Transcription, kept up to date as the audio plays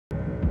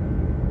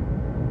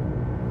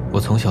我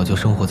从小就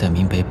生活在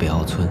闽北北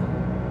澳村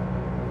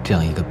这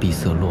样一个闭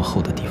塞落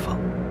后的地方。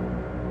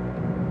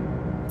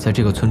在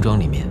这个村庄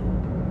里面，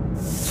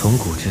从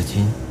古至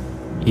今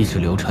一直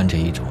流传着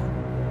一种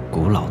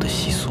古老的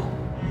习俗。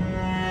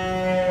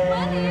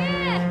管理。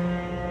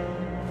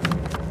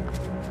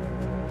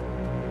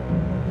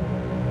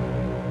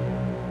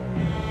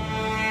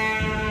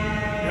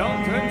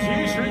良辰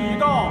吉时已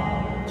到，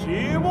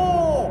起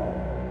步。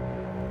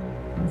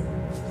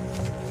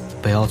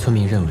北澳村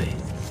民认为，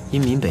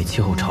因闽北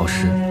气候潮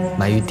湿，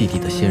埋于地底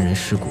的先人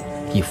尸骨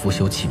易腐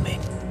朽起霉，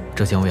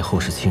这将为后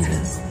世亲人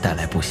带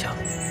来不祥。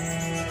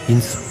因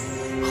此，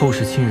后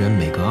世亲人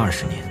每隔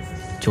20年，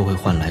就会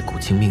换来古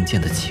清命贱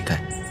的乞丐，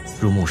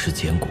入墓时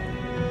捡骨，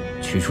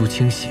取出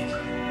清血，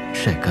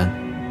晒干，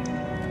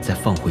再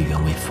放回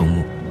原位封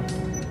墓。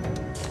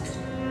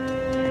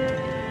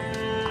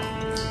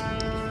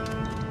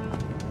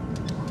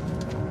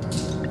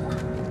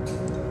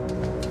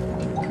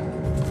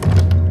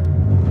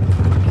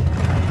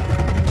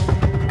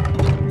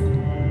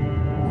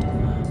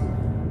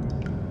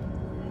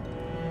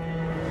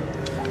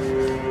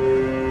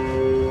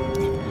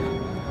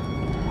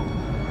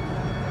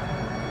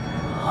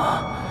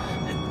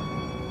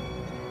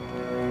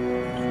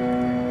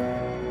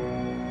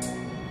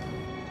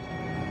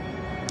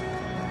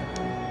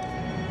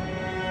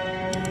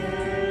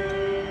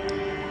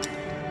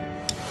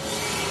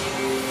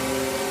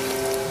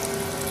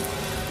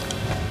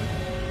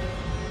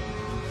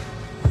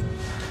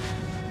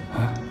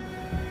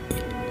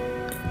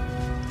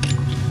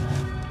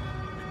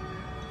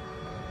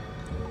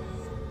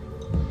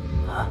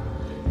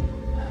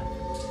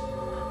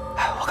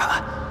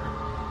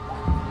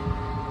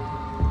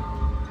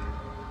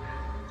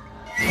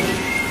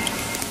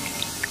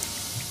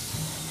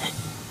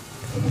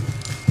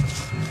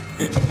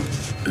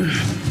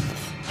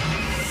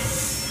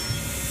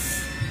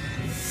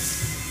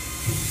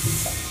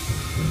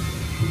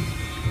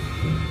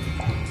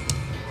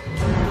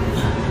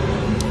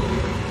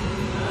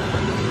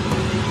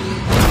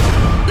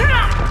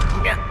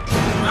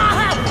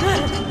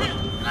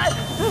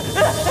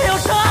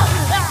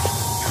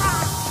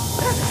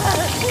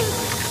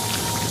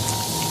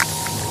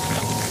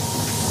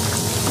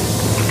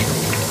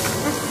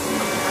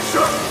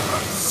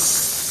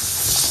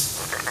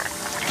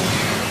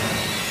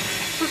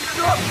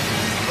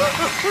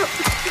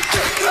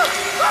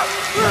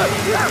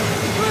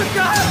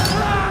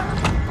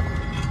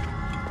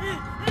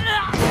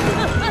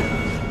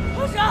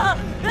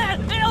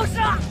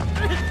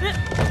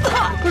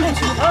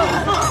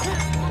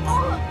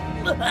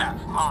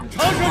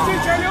长蛇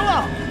仙显灵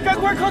了，赶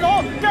快磕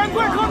头，赶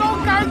快磕头，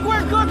赶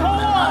快磕头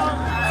啊！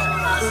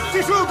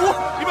这蛇有毒，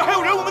里面还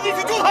有人，我们一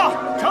起救他。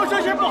长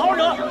蛇仙不好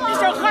惹，你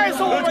想害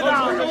死我们的？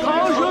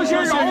长蛇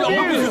仙饶命！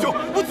不自己救，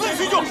不自己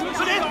去救，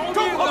是您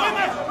照顾好妹妹。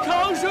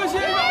长蛇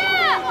仙饶命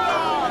啊！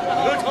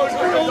长蛇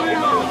仙饶命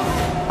啊！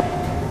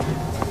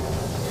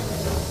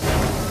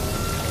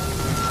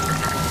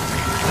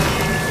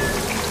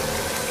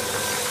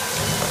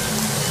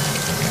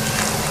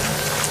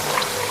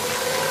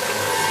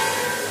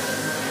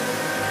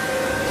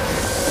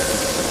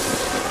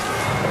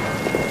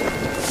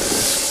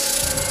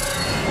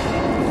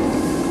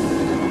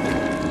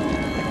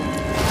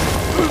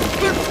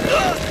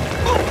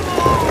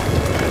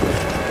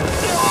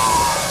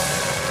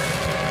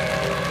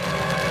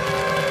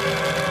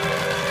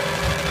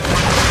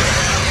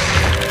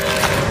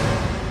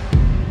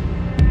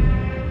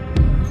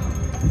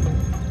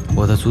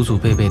我的祖祖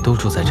辈辈都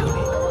住在这里。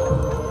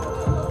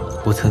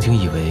我曾经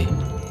以为，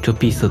这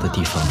闭塞的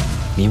地方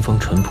民风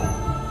淳朴，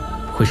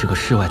会是个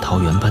世外桃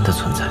源般的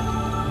存在。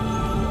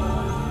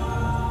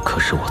可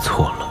是我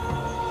错了。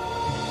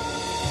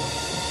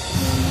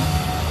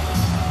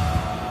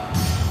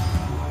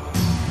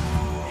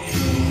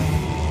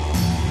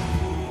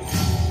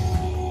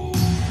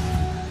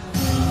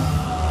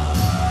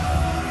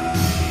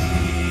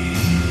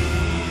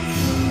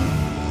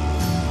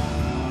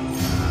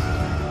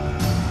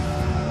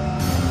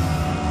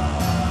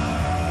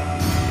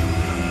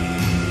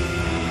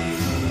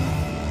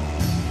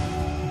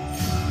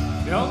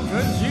良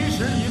辰吉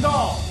时已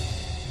到。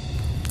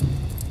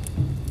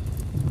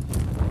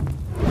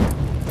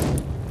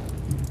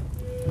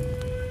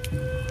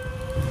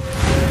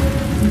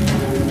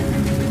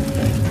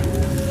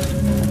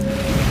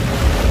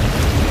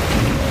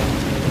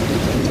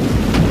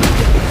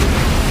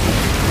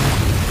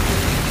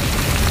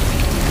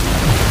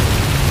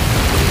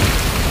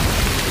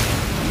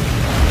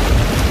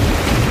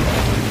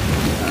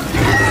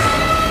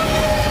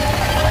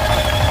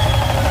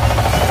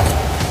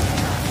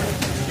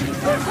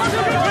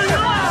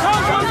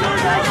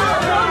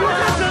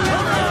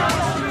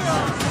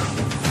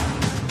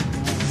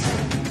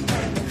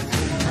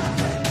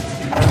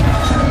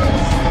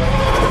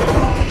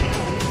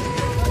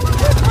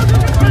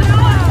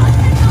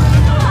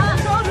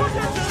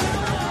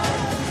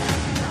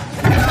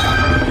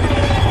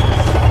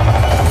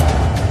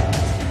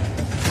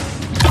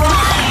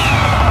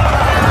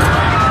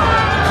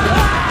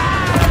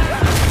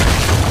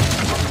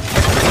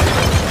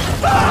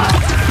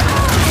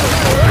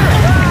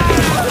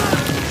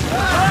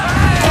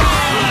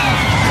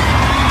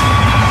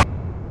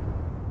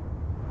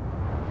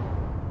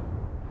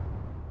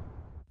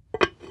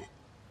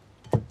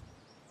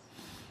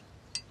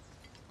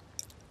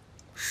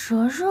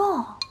蛇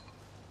肉。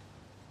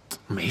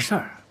没事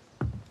儿。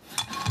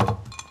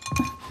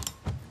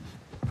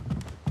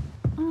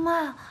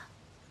妈，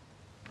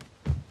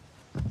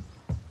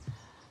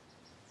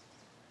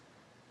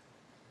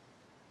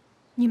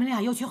你们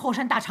俩又去后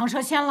山打长蛇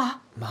仙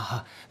了？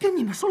妈，跟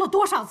你们说了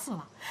多少次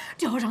了，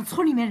这要让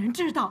村里面人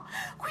知道，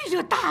会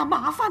惹大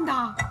麻烦的。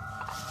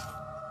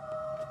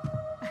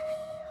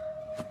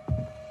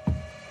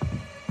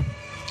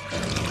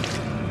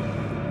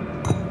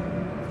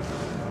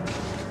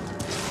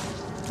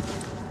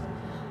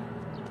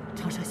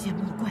长蛇仙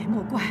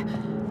莫怪，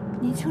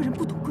年轻人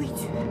不懂规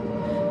矩。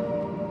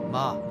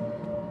妈，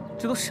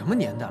这都什么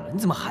年代了，你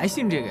怎么还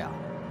信这个呀？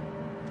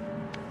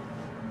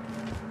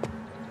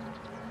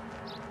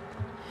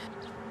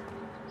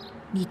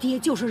你爹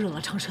就是惹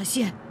了长蛇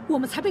仙，我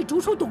们才被逐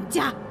出董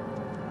家。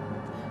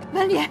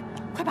文林，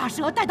快把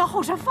蛇带到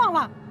后山放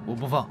了。我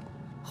不放，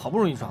好不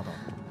容易抓到。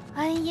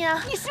哎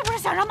呀，你是不是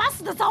想让妈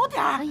死得早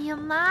点儿？哎呀，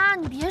妈，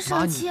你别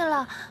生气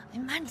了。哎，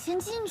妈，你先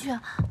进去。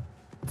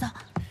走，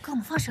跟我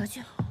们放蛇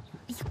去。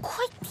哎呀，快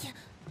点，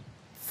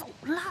走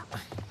了。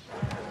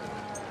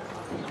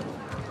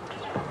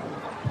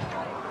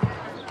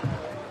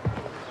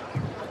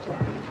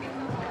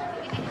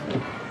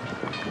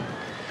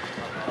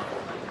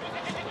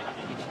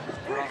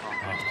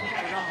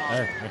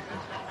哎，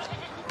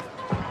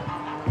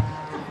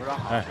部长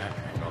好。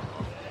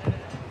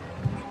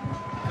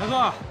大哥，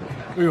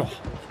哎呦，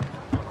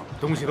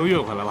东西都运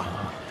回来了。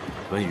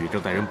文宇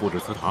正带人布置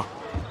祠堂，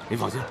您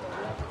放心，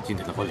今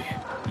天的婚礼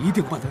一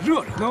定办得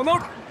热热闹闹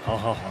的。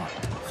好，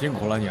辛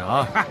苦了你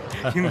啊！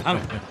应当。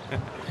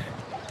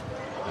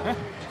哎，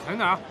在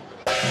哪儿？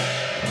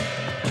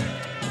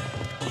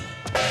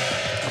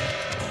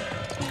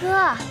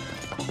哥，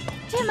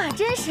这马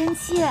真神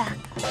气。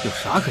有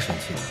啥可生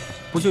气的？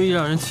不就一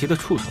让人骑的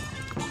畜生吗？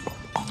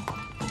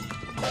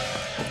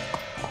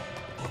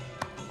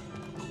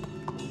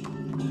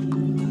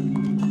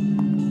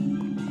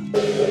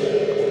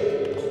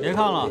别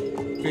看了，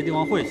这地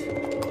方晦气。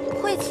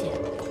晦气？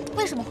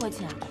为什么晦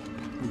气啊？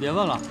你别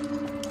问了，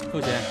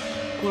秀琴，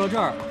过了这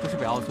儿就是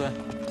北奥村。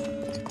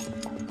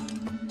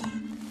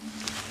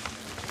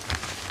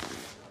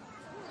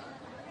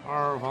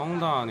二房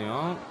大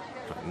娘，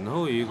枕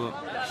头一个。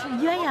是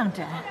鸳鸯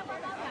枕。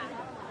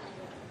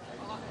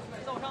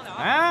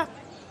哎，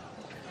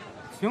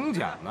请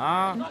柬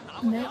呢？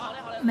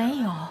没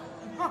有。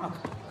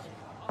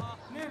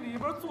那里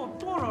边坐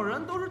多少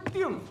人都是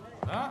定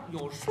好的，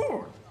有数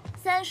的。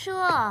三叔，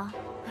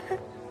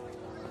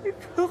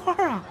春花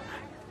啊，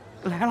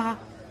来啦！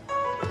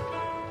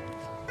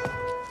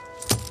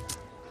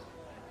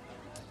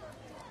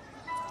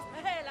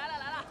哎，来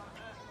了，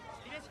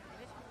里面请，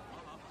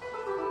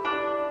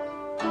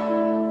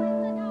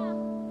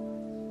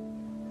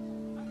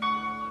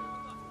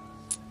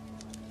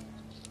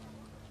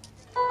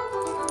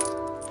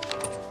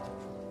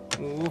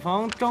五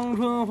房张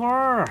春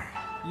花，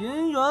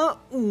银元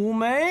5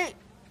枚。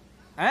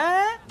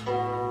哎，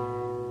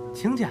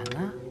请柬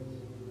呢？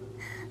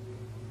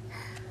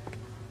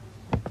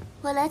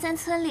我来咱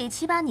村里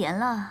7、8年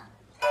了，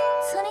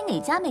村里哪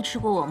家没吃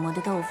过我磨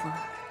的豆腐？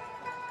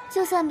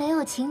就算没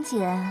有请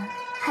柬，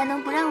还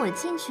能不让我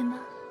进去吗？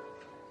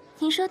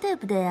您说对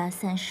不对啊，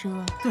三叔？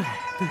对，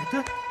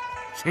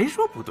谁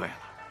说不对了？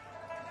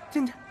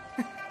进去，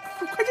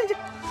快进去。